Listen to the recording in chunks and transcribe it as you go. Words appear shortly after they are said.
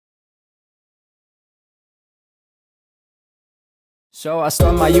So I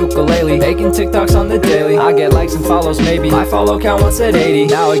strum my ukulele, making TikToks on the daily. I get likes and follows maybe, my follow count once at 80.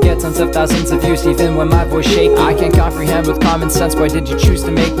 Now I get tons of thousands of views even when my voice shaky. I can't comprehend with common sense, why did you choose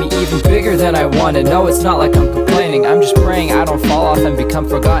to make me even bigger than I wanted? No, it's not like I'm complaining, I'm just praying I don't fall off and become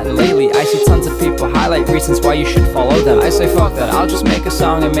forgotten lately. I see tons of people highlight reasons why you should follow them. I say fuck that, I'll just make a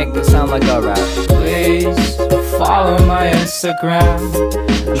song and make it sound like a rap. Please follow my Instagram,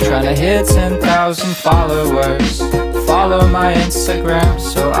 I'm trying to hit 10,000 followers. Follow my Instagram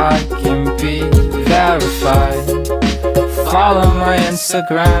so I can be verified. Follow my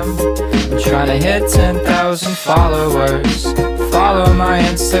Instagram, I'm trying to hit 10,000 followers. Follow my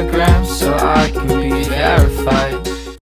Instagram so I can be verified.